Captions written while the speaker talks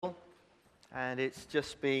And it's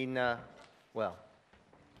just been,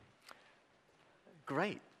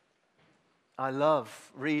 great. I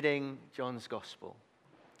love reading John's Gospel.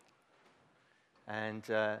 And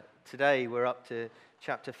today we're up to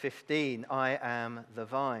chapter 15, I am the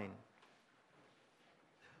vine.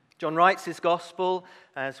 John writes his Gospel,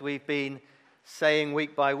 as we've been saying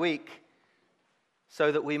week by week,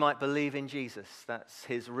 so that we might believe in Jesus. That's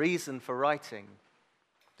his reason for writing.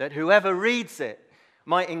 That whoever reads it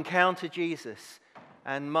might encounter Jesus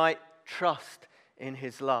and might trust in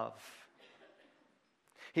his love.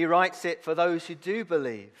 He writes it for those who do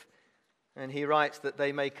believe, and he writes that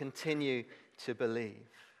they may continue to believe.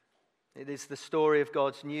 It is the story of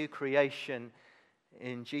God's new creation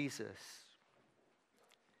in Jesus.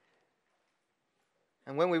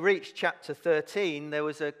 And when we reached chapter 13, there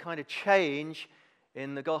was a kind of change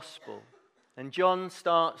in the gospel. And John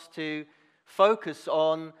starts to focus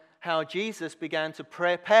on how Jesus began to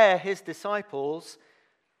prepare his disciples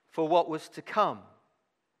for what was to come.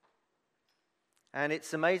 And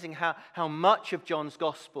it's amazing how much of John's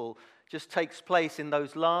gospel just takes place in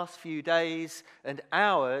those last few days and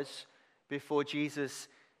hours before Jesus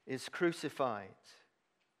is crucified.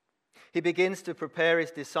 He begins to prepare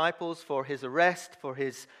his disciples for his arrest, for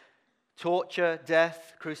his torture,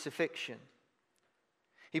 death, crucifixion.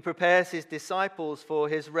 He prepares his disciples for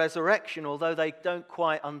his resurrection, although they don't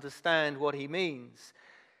quite understand what he means.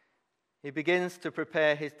 He begins to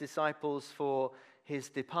prepare his disciples for his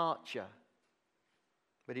departure.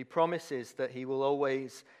 But he promises that he will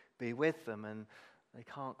always be with them, and they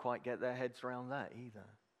can't quite get their heads around that either.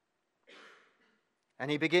 And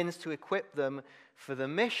he begins to equip them for the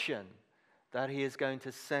mission that he is going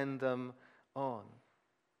to send them on.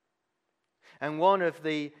 And one of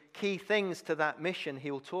the key things to that mission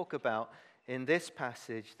he will talk about in this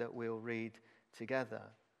passage that we'll read together.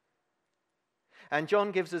 And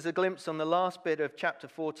John gives us a glimpse on the last bit of chapter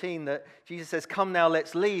 14 that Jesus says, "Come now,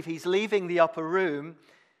 let's leave." He's leaving the upper room,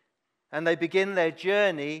 and they begin their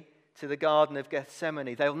journey to the Garden of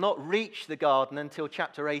Gethsemane. They'll not reach the garden until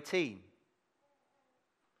chapter 18,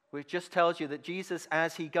 which just tells you that Jesus,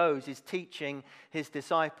 as he goes, is teaching his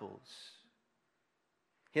disciples.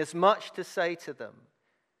 He has much to say to them.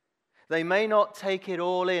 They may not take it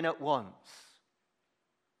all in at once,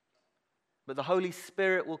 but the Holy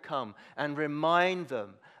Spirit will come and remind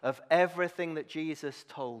them of everything that Jesus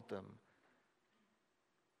told them.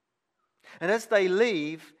 And as they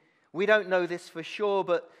leave, we don't know this for sure,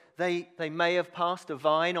 but they may have passed a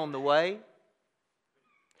vine on the way.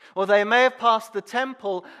 Or they may have passed the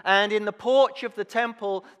temple, and in the porch of the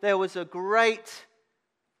temple there was a great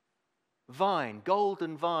vine,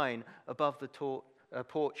 golden vine, above the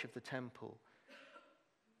porch of the temple.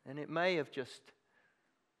 And it may have just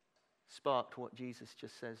sparked what Jesus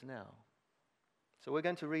just says now. So we're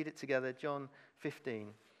going to read it together, John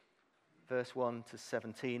 15, verse 1 to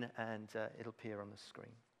 17, and it'll appear on the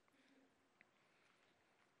screen.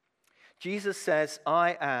 Jesus says,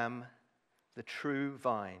 "I am the true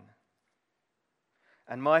vine,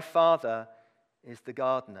 and my Father is the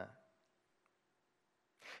gardener.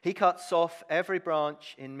 He cuts off every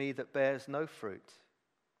branch in me that bears no fruit,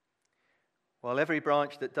 while every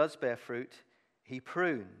branch that does bear fruit, he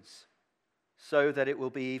prunes, so that it will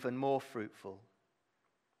be even more fruitful.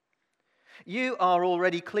 You are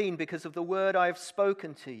already clean because of the word I have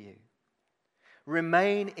spoken to you.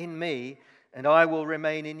 Remain in me, and I will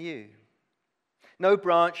remain in you. No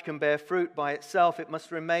branch can bear fruit by itself. It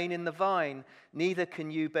must remain in the vine. Neither can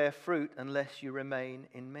you bear fruit unless you remain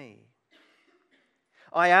in me.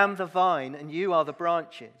 I am the vine, and you are the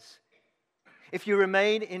branches. If you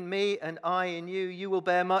remain in me and I in you, you will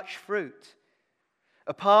bear much fruit.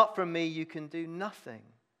 Apart from me, you can do nothing.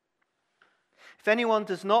 If anyone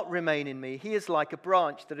does not remain in me, he is like a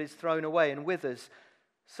branch that is thrown away and withers.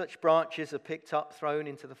 Such branches are picked up, thrown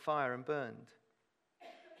into the fire, and burned.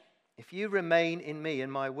 If you remain in me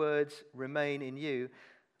and my words remain in you,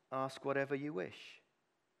 ask whatever you wish,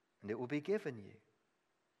 and it will be given you.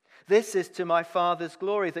 This is to my Father's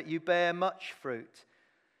glory, that you bear much fruit,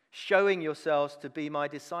 showing yourselves to be my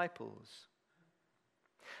disciples.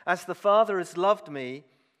 As the Father has loved me,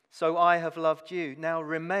 so I have loved you. Now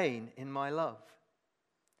remain in my love.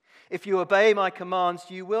 If you obey my commands,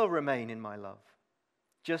 you will remain in my love,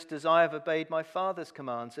 just as I have obeyed my Father's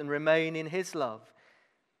commands and remain in his love.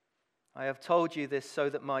 I have told you this so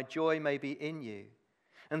that my joy may be in you,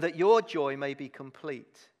 and that your joy may be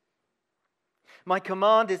complete. My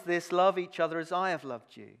command is this: love each other as I have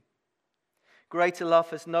loved you. Greater love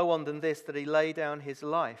has no one than this, that he lay down his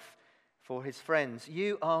life for his friends.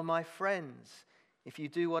 You are my friends if you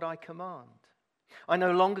do what I command. I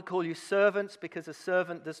no longer call you servants, because a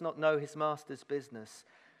servant does not know his master's business.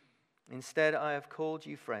 Instead, I have called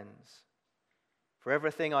you friends. For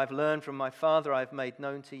everything I've learned from my Father I've made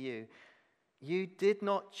known to you. You did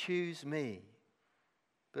not choose me,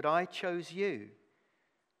 but I chose you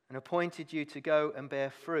and appointed you to go and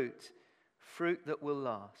bear fruit, fruit that will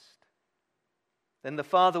last. Then the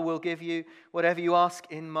Father will give you whatever you ask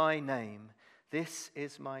in my name. This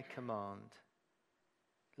is my command.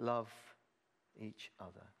 Love each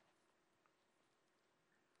other.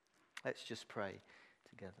 Let's just pray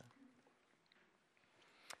together.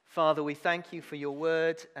 Father, we thank you for your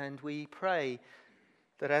word, and we pray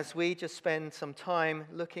that as we just spend some time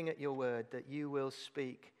looking at your word, that you will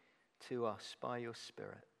speak to us by your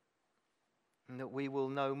Spirit, and that we will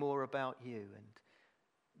know more about you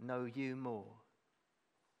and know you more.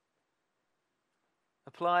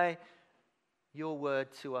 Apply your word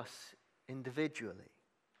to us individually,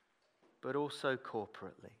 but also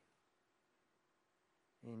corporately.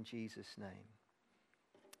 In Jesus' name,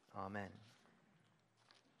 amen.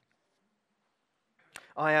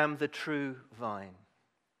 I am the true vine.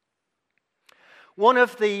 One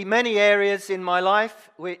of the many areas in my life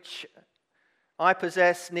which I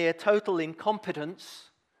possess near total incompetence,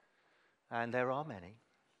 and there are many,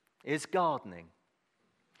 is gardening.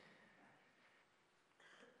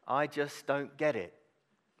 I just don't get it,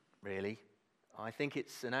 really. I think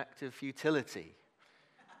it's an act of futility.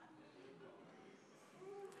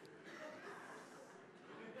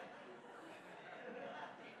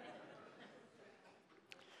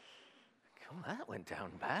 Oh, that went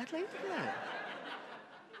down badly, didn't it?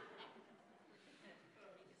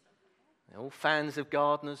 All fans of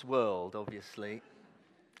Gardener's World, obviously.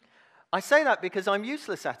 I say that because I'm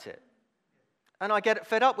useless at it. And I get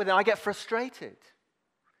fed up with it. I get frustrated.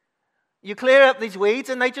 You clear up these weeds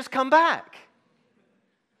and they just come back.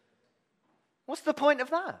 What's the point of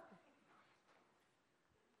that?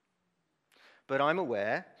 But I'm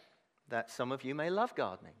aware that some of you may love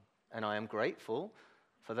gardening. And I am grateful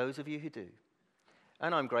for those of you who do.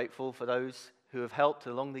 And I'm grateful for those who have helped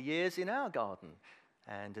along the years in our garden.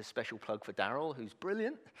 And a special plug for Daryl, who's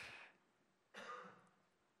brilliant.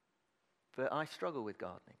 But I struggle with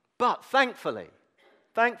gardening. But thankfully,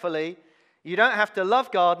 you don't have to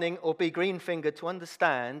love gardening or be green-fingered to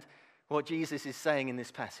understand what Jesus is saying in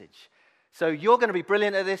this passage. So you're going to be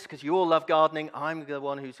brilliant at this because you all love gardening. I'm the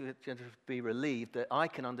one who's going to be relieved that I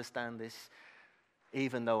can understand this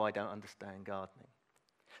even though I don't understand gardening.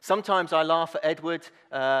 Sometimes I laugh at Edward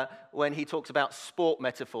when he talks about sport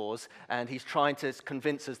metaphors and he's trying to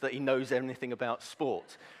convince us that he knows anything about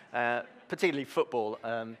sport, particularly football.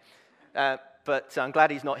 But I'm glad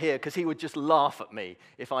he's not here because he would just laugh at me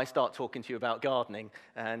if I start talking to you about gardening,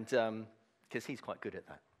 and because he's quite good at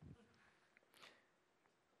that.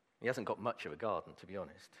 He hasn't got much of a garden, to be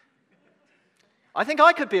honest. I think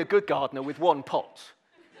I could be a good gardener with one pot.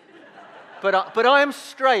 But I am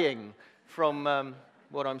straying from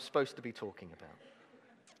what I'm supposed to be talking about.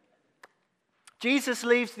 Jesus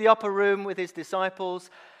leaves the upper room with his disciples,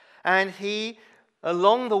 and he,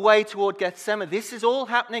 along the way toward Gethsemane, this is all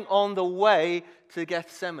happening on the way to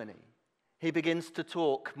Gethsemane. He begins to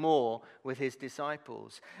talk more with his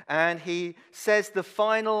disciples. And he says the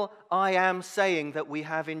final I am saying that we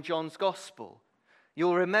have in John's Gospel.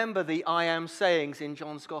 You'll remember the I am sayings in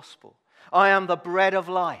John's Gospel. I am the bread of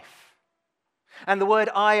life. And the word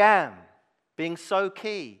I am being so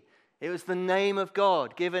key. It was the name of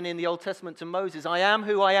God given in the Old Testament to Moses. I am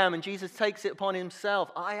who I am. And Jesus takes it upon himself.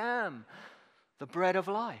 I am the bread of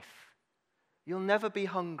life. You'll never be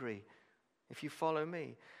hungry if you follow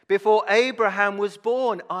me. Before Abraham was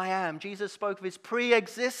born, I am. Jesus spoke of his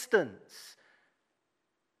pre-existence.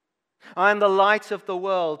 I am the light of the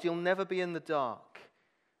world. You'll never be in the dark.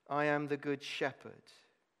 I am the good shepherd.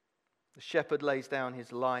 The shepherd lays down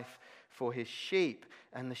his life for his sheep,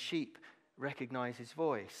 and the sheep recognize his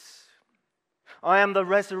voice. I am the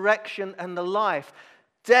resurrection and the life.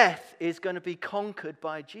 Death is going to be conquered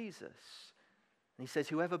by Jesus. And he says,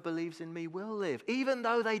 whoever believes in me will live. Even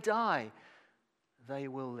though they die, they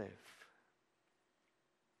will live.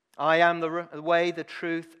 I am the way, the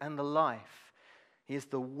truth, and the life. He is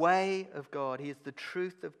the way of God. He is the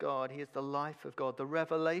truth of God. He is the life of God, the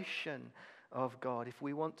revelation of God. If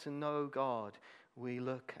we want to know God, we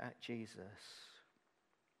look at Jesus.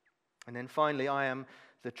 And then finally, I am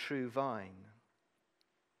the true vine.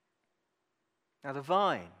 Now, the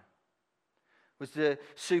vine was the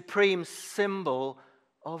supreme symbol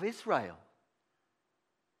of Israel.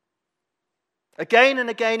 Again and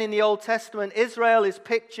again in the Old Testament, Israel is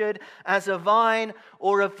pictured as a vine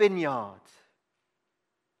or a vineyard.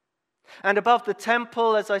 And above the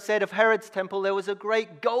temple, as I said, of Herod's temple, there was a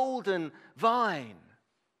great golden vine.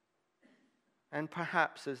 And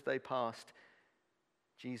perhaps as they passed,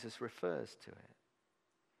 Jesus refers to it.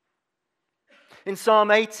 In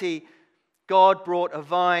Psalm 80, God brought a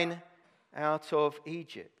vine out of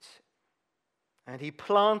Egypt, and he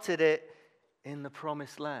planted it in the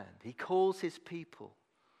promised land. He calls his people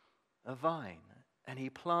a vine, and he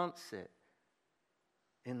plants it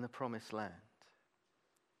in the promised land.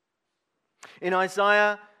 In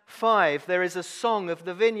Isaiah 5, there is a song of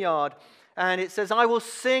the vineyard, and it says, I will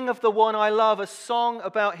sing of the one I love, a song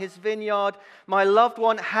about his vineyard. My loved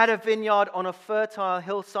one had a vineyard on a fertile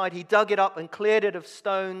hillside. He dug it up and cleared it of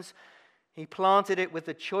stones. He planted it with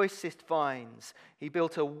the choicest vines. He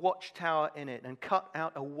built a watchtower in it and cut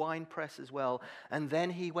out a winepress as well. And then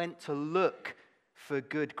he went to look for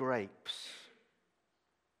good grapes.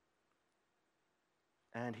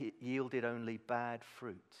 And he yielded only bad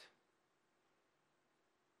fruit.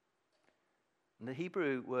 And the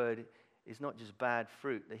Hebrew word is not just bad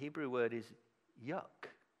fruit. The Hebrew word is yuck.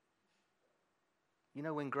 You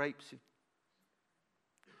know when grapes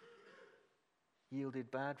yielded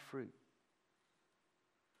bad fruit?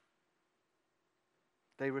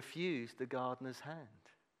 They refused the gardener's hand,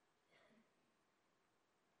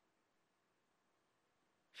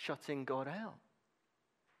 shutting God out.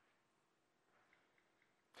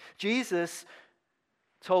 Jesus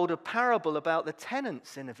told a parable about the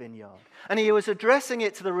tenants in a vineyard, and he was addressing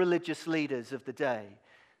it to the religious leaders of the day.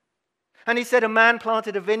 And he said a man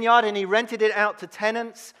planted a vineyard and he rented it out to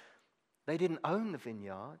tenants. They didn't own the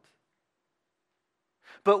vineyard.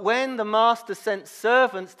 But when the master sent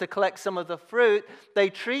servants to collect some of the fruit,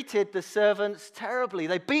 they treated the servants terribly.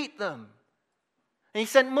 They beat them. And he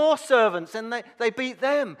sent more servants and they beat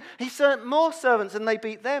them. He sent more servants and they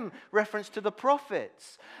beat them, reference to the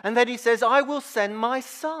prophets. And then he says, I will send my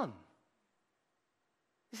son.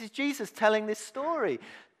 This is Jesus telling this story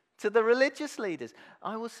to the religious leaders.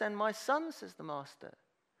 I will send my son, says the master.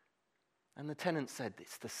 And the tenants said,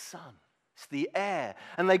 it's the son. It's the heir.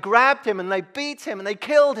 And they grabbed him and they beat him and they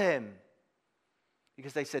killed him.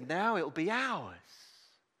 Because they said, now it'll be ours.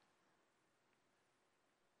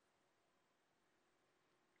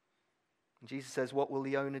 And Jesus says, what will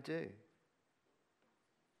the owner do?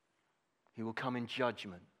 He will come in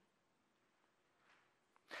judgment.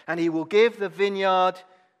 And he will give the vineyard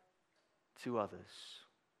to others.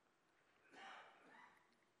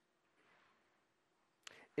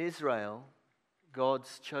 Israel,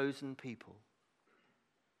 God's chosen people,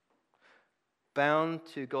 bound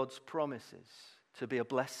to God's promises to be a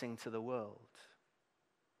blessing to the world,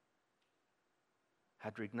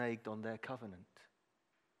 had reneged on their covenant.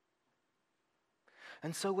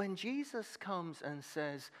 And so when Jesus comes and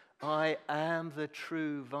says, I am the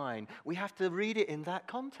true vine, we have to read it in that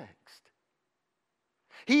context.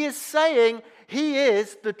 He is saying he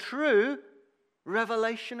is the true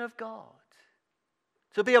revelation of God,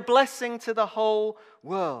 to be a blessing to the whole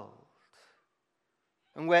world.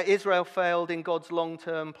 And where Israel failed in God's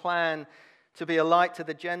long-term plan to be a light to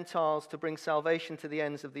the Gentiles, to bring salvation to the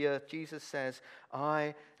ends of the earth, Jesus says,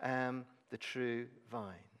 I am the true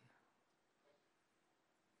vine.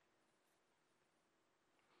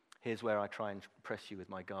 Here's where I try and impress you with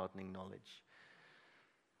my gardening knowledge,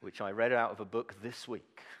 which I read out of a book this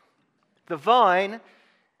week. The vine,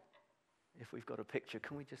 if we've got a picture,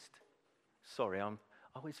 can we just, I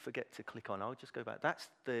always forget to click on, I'll just go back. That's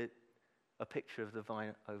a picture of the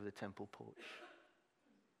vine over the temple porch.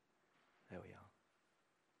 There we are.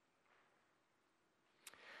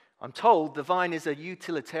 I'm told the vine is a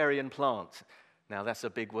utilitarian plant. Now that's a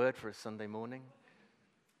big word for a Sunday morning.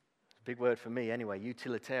 Big word for me anyway,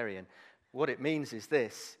 utilitarian. What it means is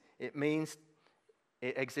this. It means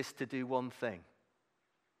it exists to do one thing: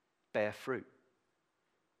 bear fruit.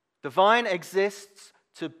 The vine exists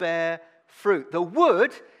to bear fruit. The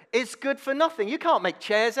wood is good for nothing. You can't make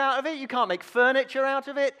chairs out of it. You can't make furniture out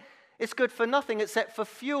of it. It's good for nothing except for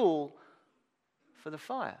fuel for the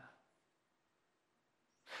fire.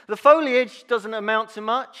 The foliage doesn't amount to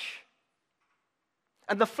much.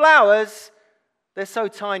 And the flowers, they're so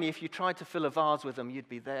tiny, if you tried to fill a vase with them, you'd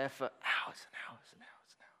be there for hours and hours and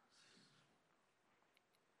hours and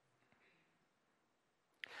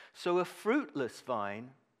hours. So a fruitless vine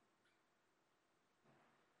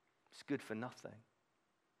is good for nothing.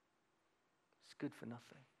 It's good for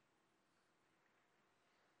nothing.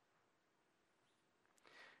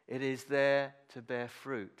 It is there to bear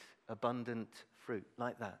fruit, abundant fruit,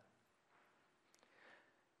 like that.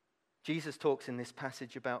 Jesus talks in this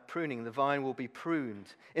passage about pruning. The vine will be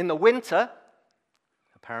pruned. In the winter,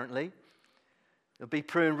 apparently, It'll be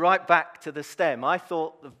pruned right back to the stem. I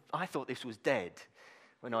thought this was dead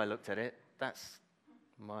when I looked at it. That's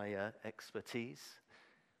my expertise.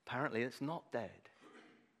 Apparently, it's not dead.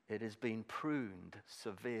 It has been pruned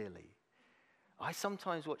severely. I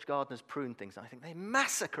sometimes watch gardeners prune things, and I think they're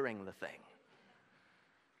massacring the thing.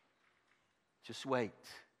 Just wait.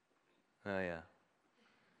 Oh, yeah.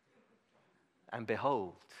 And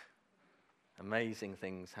behold, amazing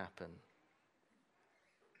things happen.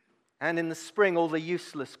 And in the spring, all the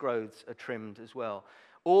useless growths are trimmed as well,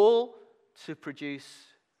 all to produce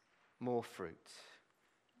more fruit.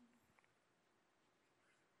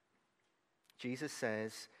 Jesus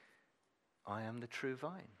says, I am the true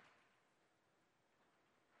vine.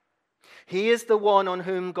 He is the one on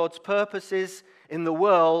whom God's purposes in the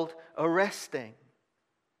world are resting.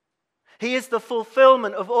 He is the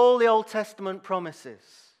fulfillment of all the Old Testament promises.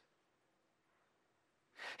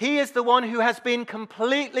 He is the one who has been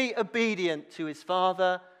completely obedient to his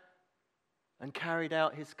Father and carried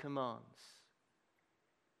out his commands.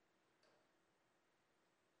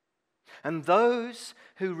 And those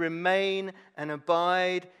who remain and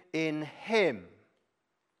abide in him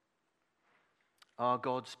are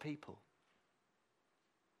God's people.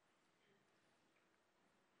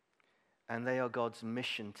 And they are God's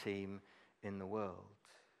mission team in the world.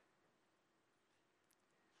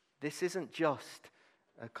 This isn't just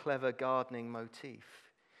a clever gardening motif.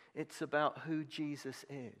 It's about who Jesus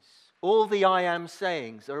is. All the I am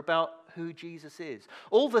sayings are about who Jesus is.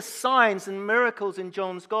 All the signs and miracles in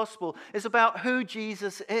John's gospel is about who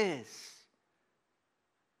Jesus is.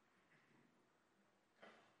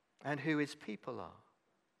 And who his people are.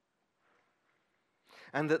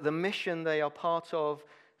 And that the mission they are part of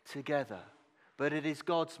together. But it is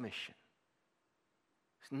God's mission.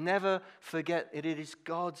 Never forget it is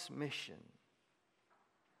God's mission.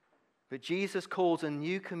 But Jesus calls a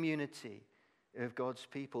new community of God's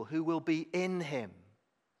people who will be in him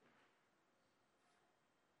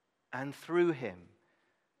and through him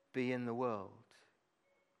be in the world.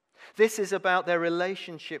 This is about their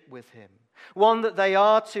relationship with him, one that they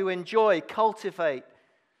are to enjoy, cultivate,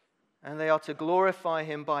 and they are to glorify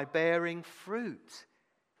him by bearing fruit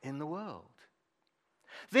in the world.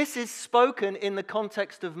 This is spoken in the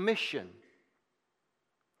context of mission.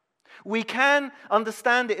 We can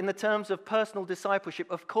understand it in the terms of personal discipleship.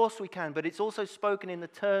 Of course we can, but it's also spoken in the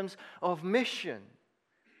terms of mission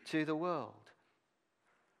to the world.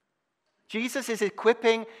 Jesus is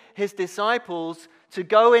equipping his disciples to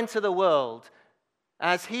go into the world.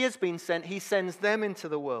 As he has been sent, he sends them into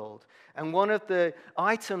the world. And one of the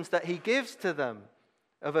items that he gives to them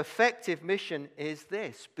of effective mission is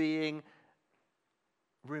this,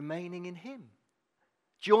 remaining in him.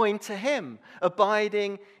 Joined to him,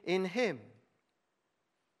 abiding in him.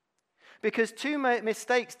 Because two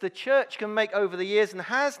mistakes the church can make over the years and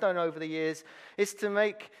has done over the years is to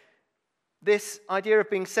make this idea of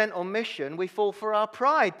being sent on mission, we fall for our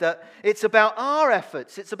pride, that it's about our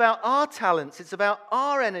efforts, it's about our talents, it's about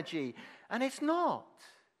our energy, and it's not.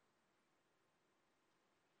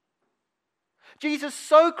 Jesus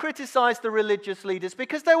so criticized the religious leaders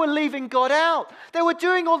because they were leaving God out. They were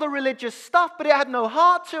doing all the religious stuff, but it had no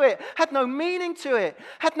heart to it, had no meaning to it,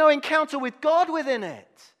 had no encounter with God within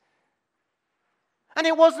it. And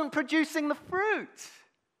it wasn't producing the fruit.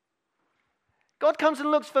 God comes and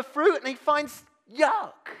looks for fruit and he finds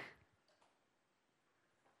yuck.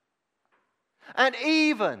 And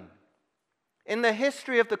even in the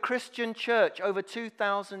history of the Christian church over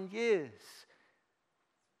 2,000 years,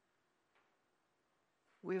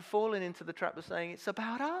 we have fallen into the trap of saying it's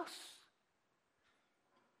about us.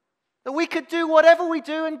 That we could do whatever we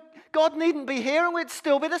do and God needn't be here and we'd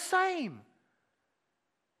still be the same.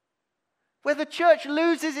 Where the church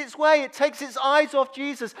loses its way, it takes its eyes off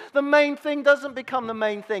Jesus. The main thing doesn't become the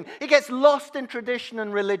main thing. It gets lost in tradition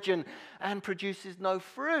and religion and produces no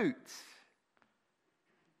fruit.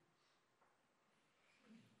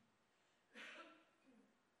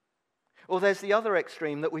 Or there's the other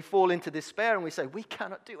extreme that we fall into despair and we say, we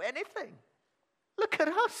cannot do anything. Look at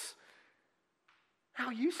us.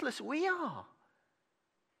 How useless we are.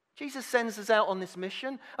 Jesus sends us out on this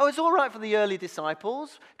mission. Oh, it's all right for the early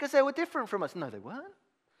disciples because they were different from us. No, they weren't.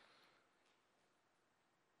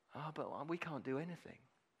 Oh, but we can't do anything.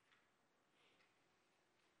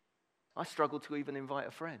 I struggle to even invite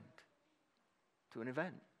a friend to an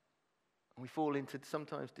event. And we fall into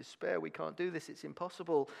sometimes despair. We can't do this. It's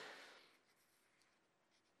impossible.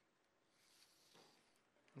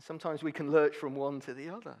 And sometimes we can lurch from one to the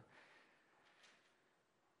other.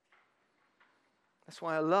 That's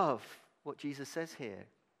why I love what Jesus says here.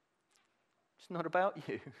 It's not about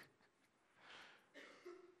you.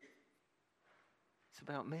 It's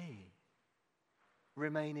about me.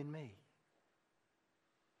 Remain in me.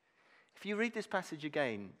 If you read this passage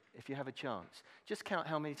again, if you have a chance, just count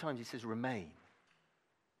how many times he says remain.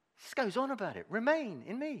 He just goes on about it. Remain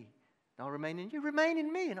in me. And I'll remain in you. Remain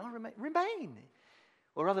in me and I'll remain. Remain.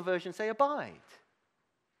 Or other versions say abide.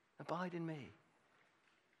 Abide in me.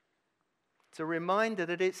 It's a reminder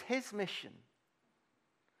that it's his mission.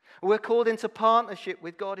 We're called into partnership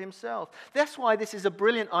with God himself. That's why this is a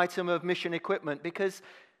brilliant item of mission equipment, because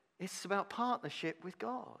it's about partnership with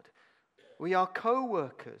God. We are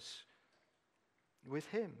co-workers with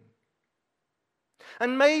him.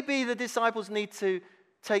 And maybe the disciples need to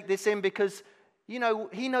take this in because, he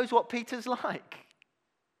knows what Peter's like.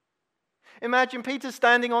 Imagine Peter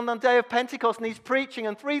standing on the day of Pentecost and he's preaching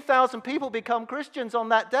and 3,000 people become Christians on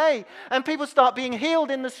that day. And people start being healed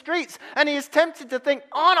in the streets. And he is tempted to think,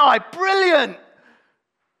 aren't I brilliant?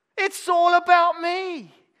 It's all about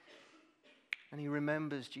me. And he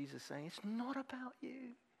remembers Jesus saying, it's not about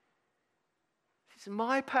you. This is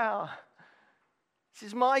my power. This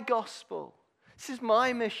is my gospel. This is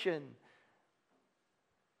my mission.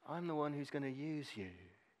 I'm the one who's going to use you.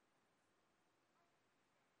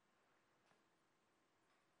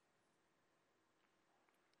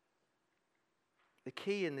 The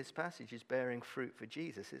key in this passage is bearing fruit for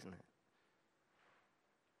Jesus, isn't it?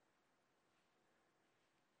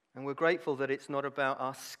 And we're grateful that it's not about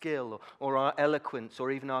our skill or our eloquence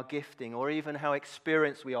or even our gifting or even how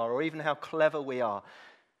experienced we are or even how clever we are.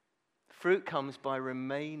 Fruit comes by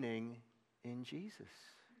remaining in Jesus,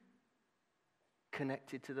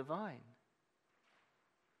 connected to the vine,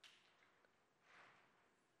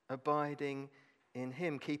 abiding in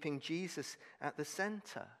him, keeping Jesus at the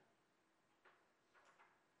center.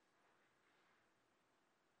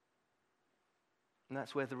 And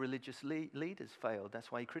that's where the religious leaders failed.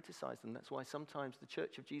 That's why he criticized them. That's why sometimes the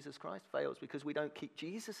Church of Jesus Christ fails, because we don't keep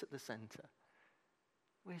Jesus at the center.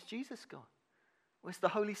 Where's Jesus gone? Where's the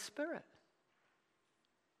Holy Spirit?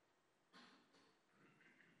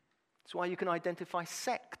 That's why you can identify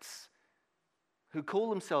sects who call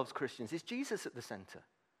themselves Christians. Is Jesus at the center?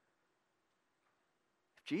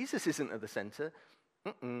 If Jesus isn't at the center,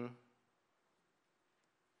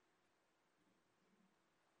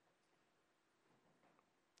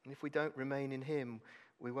 And if we don't remain in him,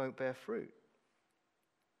 we won't bear fruit.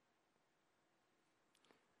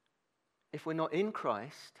 If we're not in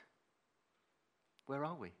Christ, where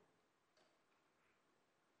are we?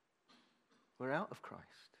 We're out of Christ.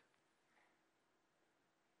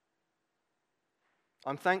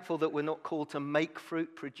 I'm thankful that we're not called to make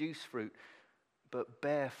fruit, produce fruit, but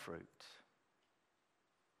bear fruit.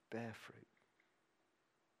 Bear fruit.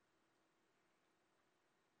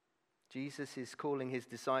 Jesus is calling his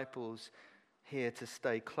disciples here to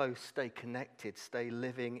stay close, stay connected, stay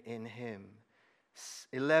living in him.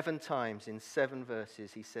 11 times in 7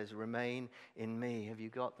 verses he says, remain in me. Have you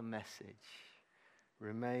got the message?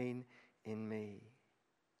 Remain in me.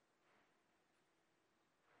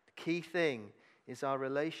 The key thing is our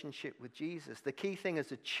relationship with Jesus. The key thing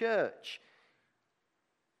as a church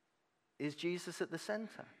is Jesus at the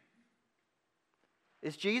center.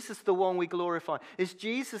 Is Jesus the one we glorify? Is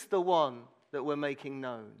Jesus the one that we're making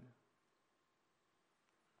known?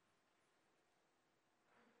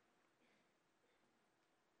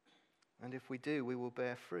 And if we do, we will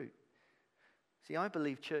bear fruit. See, I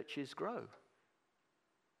believe churches grow.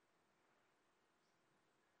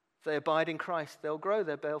 If they abide in Christ, they'll grow,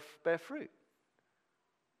 they'll bear fruit.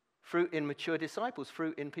 Fruit in mature disciples,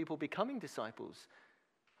 fruit in people becoming disciples,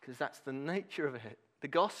 because that's the nature of it. The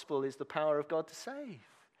gospel is the power of God to save.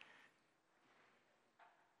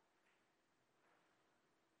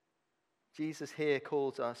 Jesus here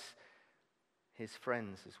calls us his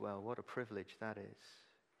friends as well. What a privilege that is,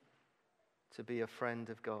 to be a friend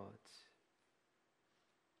of God's.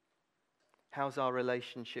 How's our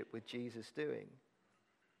relationship with Jesus doing?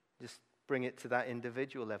 Just bring it to that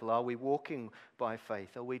individual level. Are we walking by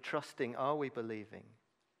faith? Are we trusting? Are we believing?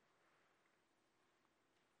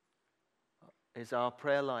 Is our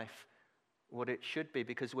prayer life what it should be?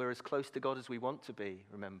 Because we're as close to God as we want to be,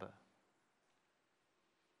 remember.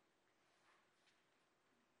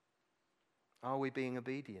 Are we being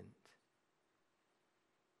obedient?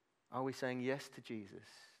 Are we saying yes to Jesus,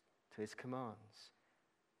 to his commands?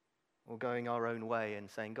 Or going our own way and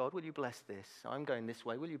saying, God, will you bless this? I'm going this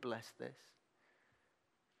way. Will you bless this?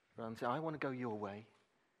 Rather than saying, I want to go your way,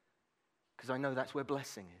 because I know that's where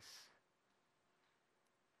blessing is.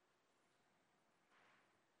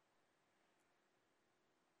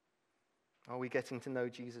 Are we getting to know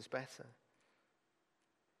Jesus better?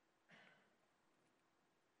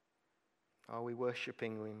 Are we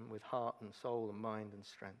worshipping him with heart and soul and mind and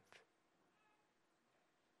strength?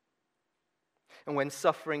 And when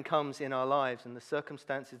suffering comes in our lives and the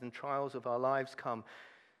circumstances and trials of our lives come,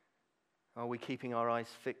 are we keeping our eyes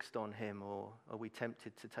fixed on him, or are we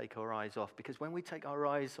tempted to take our eyes off? Because when we take our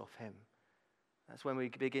eyes off him, that's when we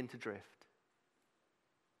begin to drift.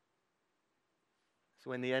 It's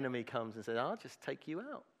when the enemy comes and says, I'll just take you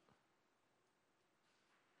out.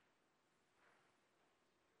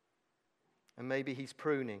 And maybe he's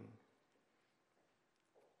pruning.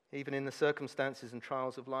 Even in the circumstances and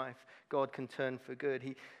trials of life, God can turn for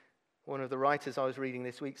good. One of the writers I was reading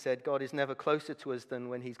this week said, God is never closer to us than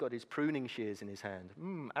when he's got his pruning shears in his hand.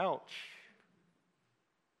 Ouch.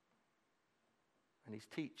 And he's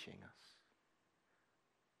teaching us.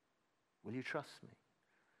 Will you trust me?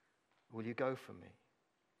 Will you go for me?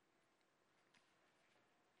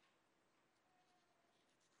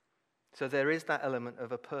 So there is that element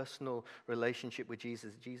of a personal relationship with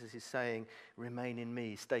Jesus. Jesus is saying, remain in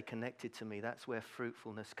me, stay connected to me. That's where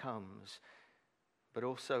fruitfulness comes. But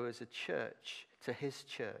also as a church, to his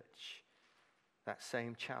church, that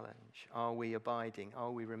same challenge. Are we abiding?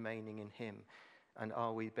 Are we remaining in him? And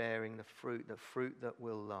are we bearing the fruit that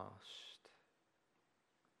will last?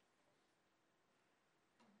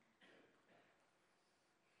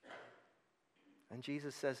 And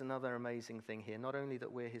Jesus says another amazing thing here. Not only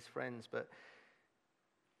that we're his friends, but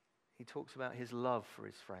he talks about his love for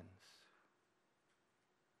his friends.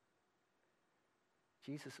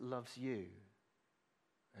 Jesus loves you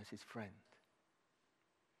as his friend.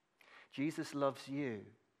 Jesus loves you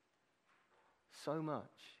so much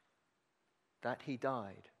that he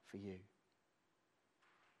died for you.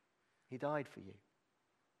 He died for you.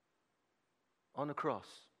 On a cross.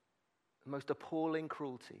 The most appalling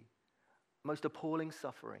cruelty. Most appalling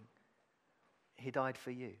suffering. He died for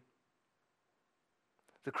you.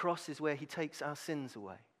 The cross is where he takes our sins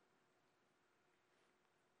away.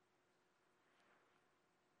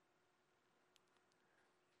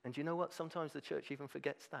 And you know what? Sometimes the church even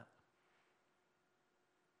forgets that.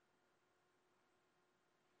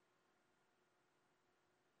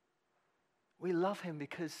 We love him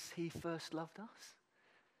because he first loved us.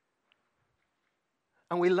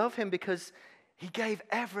 And we love him because he gave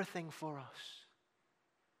everything for us.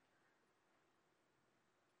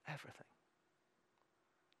 Everything.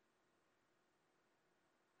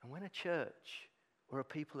 And when a church or a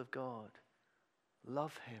people of God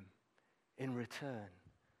love him in return,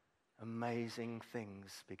 amazing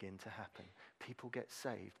things begin to happen. People get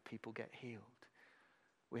saved. People get healed.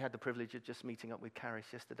 We had the privilege of just meeting up with Caris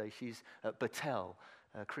yesterday. She's at Batel,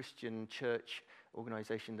 a Christian church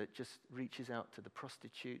organization that just reaches out to the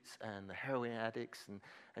prostitutes and the heroin addicts.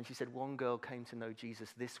 And she said one girl came to know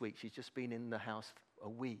Jesus this week. She's just been in the house a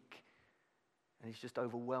week. And he's just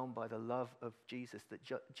overwhelmed by the love of Jesus, that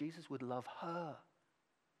Jesus would love her.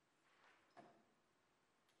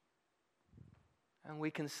 And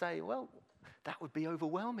we can say, well, that would be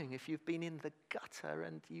overwhelming if you've been in the gutter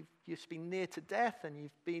and you've just been near to death and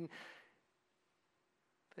you've been...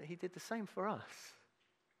 But he did the same for us.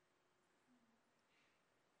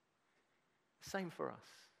 Same for us.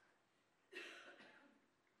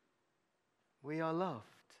 We are loved.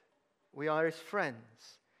 We are his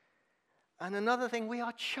friends. And another thing, we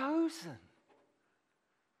are chosen.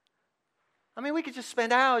 I mean, we could just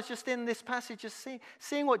spend hours just in this passage, just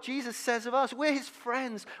seeing what Jesus says of us. We're his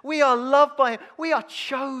friends. We are loved by him. We are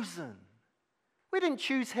chosen. We didn't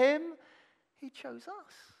choose him. He chose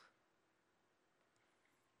us.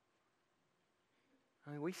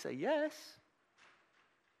 I mean, we say yes,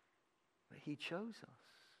 but he chose us.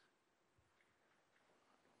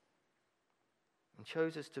 And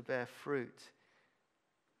chose us to bear fruit.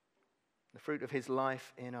 The fruit of his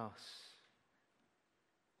life in us.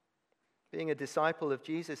 Being a disciple of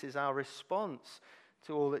Jesus is our response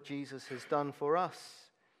to all that Jesus has done for us.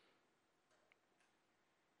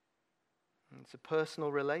 It's a personal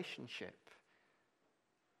relationship,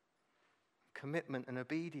 commitment and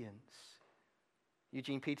obedience.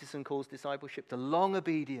 Eugene Peterson calls discipleship the long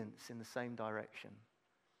obedience in the same direction.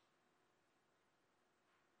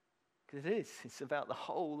 Because it is. It's about the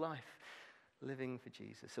whole life living for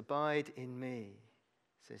Jesus. Abide in me,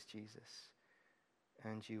 says Jesus,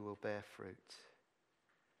 and you will bear fruit.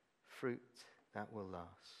 Fruit that will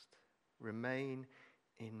last. Remain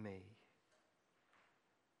in me.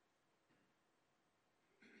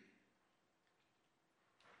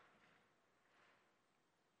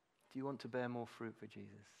 Do you want to bear more fruit for Jesus?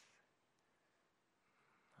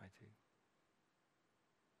 I do.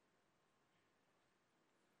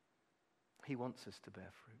 He wants us to bear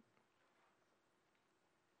fruit.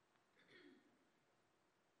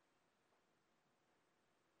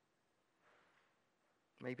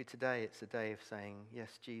 Maybe today it's a day of saying,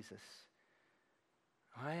 yes, Jesus,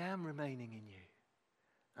 I am remaining in you.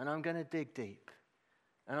 And I'm going to dig deep.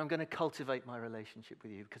 And I'm going to cultivate my relationship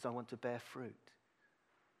with you because I want to bear fruit.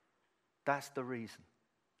 That's the reason.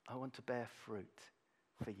 I want to bear fruit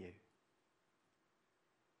for you.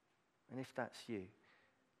 And if that's you,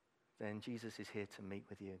 then Jesus is here to meet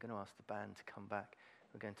with you. I'm going to ask the band to come back.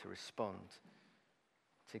 We're going to respond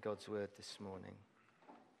to God's word this morning.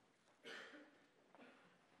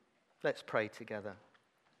 Let's pray together.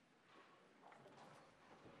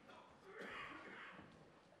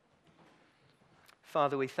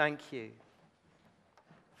 Father, we thank you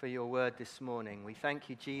for your word this morning. We thank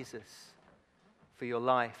you, Jesus, for your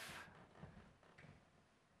life,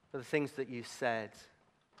 for the things that you said,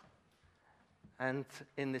 and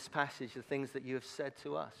in this passage, the things that you have said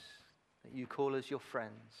to us, that you call us your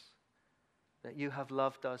friends, that you have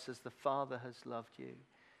loved us as the Father has loved you,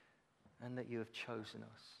 and that you have chosen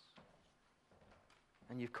us.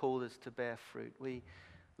 And you've called us to bear fruit.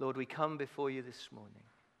 Lord, we come before you this morning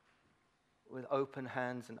with open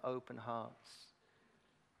hands and open hearts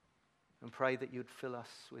and pray that you'd fill us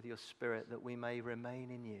with your Spirit, that we may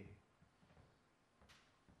remain in you.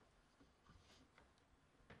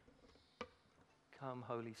 Come,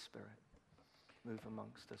 Holy Spirit, move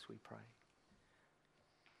amongst us, we pray.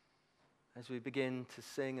 As we begin to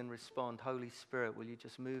sing and respond, Holy Spirit, will you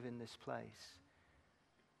just move in this place?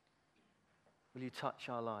 Will you touch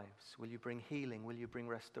our lives? Will you bring healing? Will you bring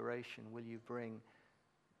restoration? Will you bring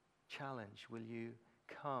challenge? Will you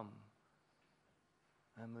come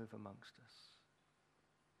and move amongst us?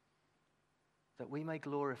 That we may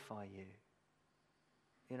glorify you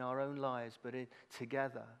in our own lives, but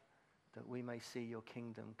together, that we may see your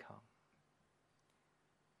kingdom come.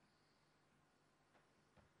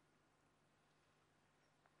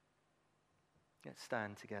 Let's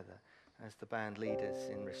stand together as the band lead us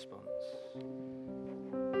in response.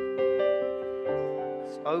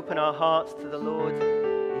 Let's open our hearts to the Lord.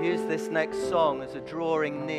 Use this next song as a drawing near.